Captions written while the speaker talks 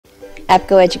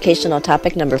APGO educational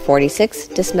topic number 46,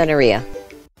 Dysmenorrhea.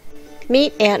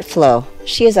 Meet Aunt Flo.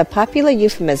 She is a popular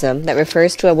euphemism that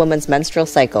refers to a woman's menstrual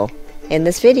cycle. In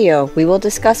this video, we will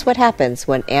discuss what happens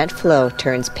when Aunt Flo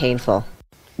turns painful.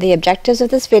 The objectives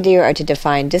of this video are to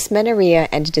define dysmenorrhea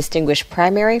and to distinguish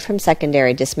primary from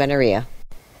secondary dysmenorrhea.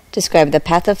 Describe the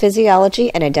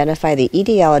pathophysiology and identify the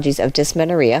etiologies of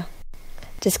dysmenorrhea.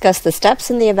 Discuss the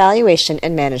steps in the evaluation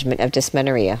and management of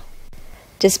dysmenorrhea.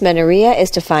 Dysmenorrhea is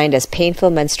defined as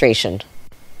painful menstruation.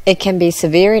 It can be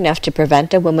severe enough to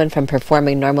prevent a woman from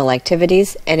performing normal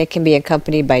activities, and it can be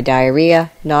accompanied by diarrhea,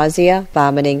 nausea,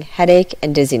 vomiting, headache,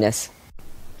 and dizziness.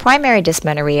 Primary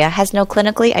dysmenorrhea has no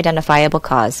clinically identifiable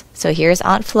cause, so here's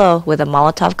Aunt Flo with a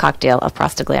Molotov cocktail of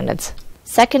prostaglandins.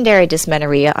 Secondary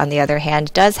dysmenorrhea, on the other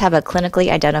hand, does have a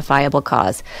clinically identifiable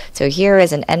cause, so here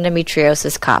is an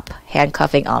endometriosis cop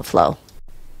handcuffing Aunt Flo.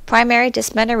 Primary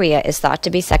dysmenorrhea is thought to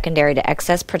be secondary to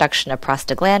excess production of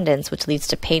prostaglandins, which leads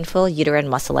to painful uterine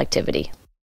muscle activity.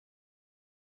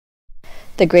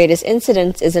 The greatest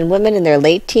incidence is in women in their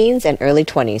late teens and early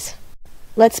 20s.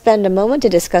 Let's spend a moment to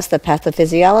discuss the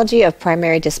pathophysiology of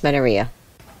primary dysmenorrhea.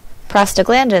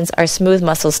 Prostaglandins are smooth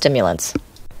muscle stimulants.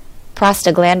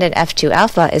 Prostaglandin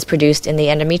F2-alpha is produced in the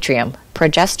endometrium.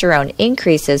 Progesterone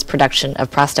increases production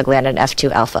of prostaglandin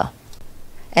F2-alpha.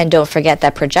 And don't forget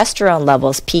that progesterone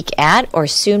levels peak at or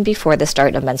soon before the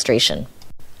start of menstruation.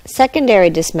 Secondary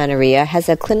dysmenorrhea has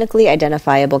a clinically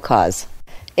identifiable cause.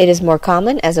 It is more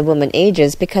common as a woman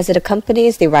ages because it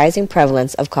accompanies the rising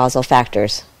prevalence of causal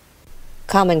factors.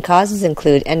 Common causes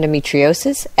include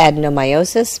endometriosis,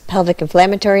 adenomyosis, pelvic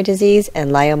inflammatory disease,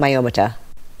 and leiomyomata.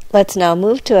 Let's now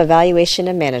move to evaluation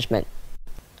and management.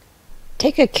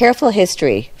 Take a careful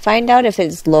history. Find out if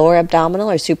it's lower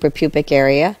abdominal or suprapubic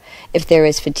area, if there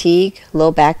is fatigue, low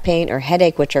back pain, or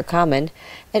headache, which are common,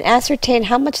 and ascertain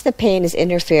how much the pain is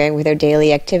interfering with their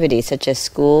daily activities such as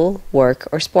school, work,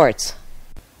 or sports.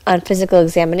 On physical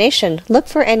examination, look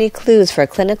for any clues for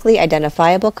clinically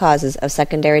identifiable causes of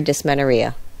secondary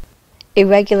dysmenorrhea.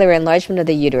 Irregular enlargement of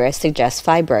the uterus suggests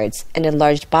fibroids, and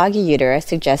enlarged boggy uterus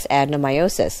suggests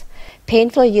adenomyosis.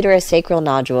 Painful uterosacral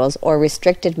nodules or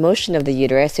restricted motion of the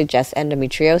uterus suggests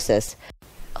endometriosis.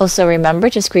 Also remember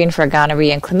to screen for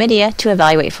gonorrhea and chlamydia to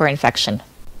evaluate for infection.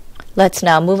 Let's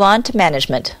now move on to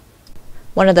management.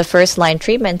 One of the first-line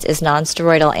treatments is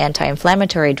nonsteroidal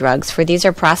anti-inflammatory drugs, for these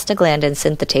are prostaglandin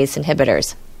synthetase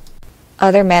inhibitors.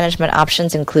 Other management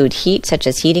options include heat, such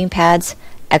as heating pads,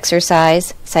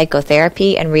 exercise,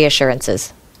 psychotherapy, and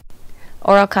reassurances.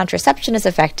 Oral contraception is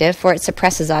effective, for it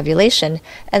suppresses ovulation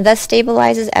and thus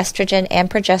stabilizes estrogen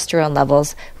and progesterone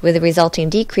levels with a resulting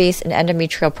decrease in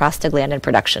endometrial prostaglandin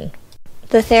production.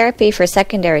 The therapy for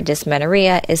secondary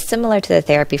dysmenorrhea is similar to the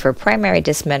therapy for primary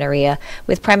dysmenorrhea,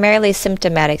 with primarily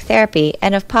symptomatic therapy,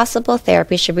 and if possible,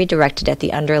 therapy should be directed at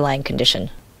the underlying condition.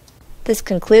 This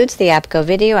concludes the APGO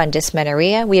video on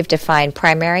dysmenorrhea. We have defined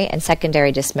primary and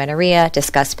secondary dysmenorrhea,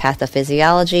 discussed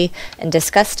pathophysiology, and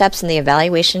discussed steps in the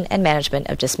evaluation and management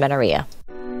of dysmenorrhea.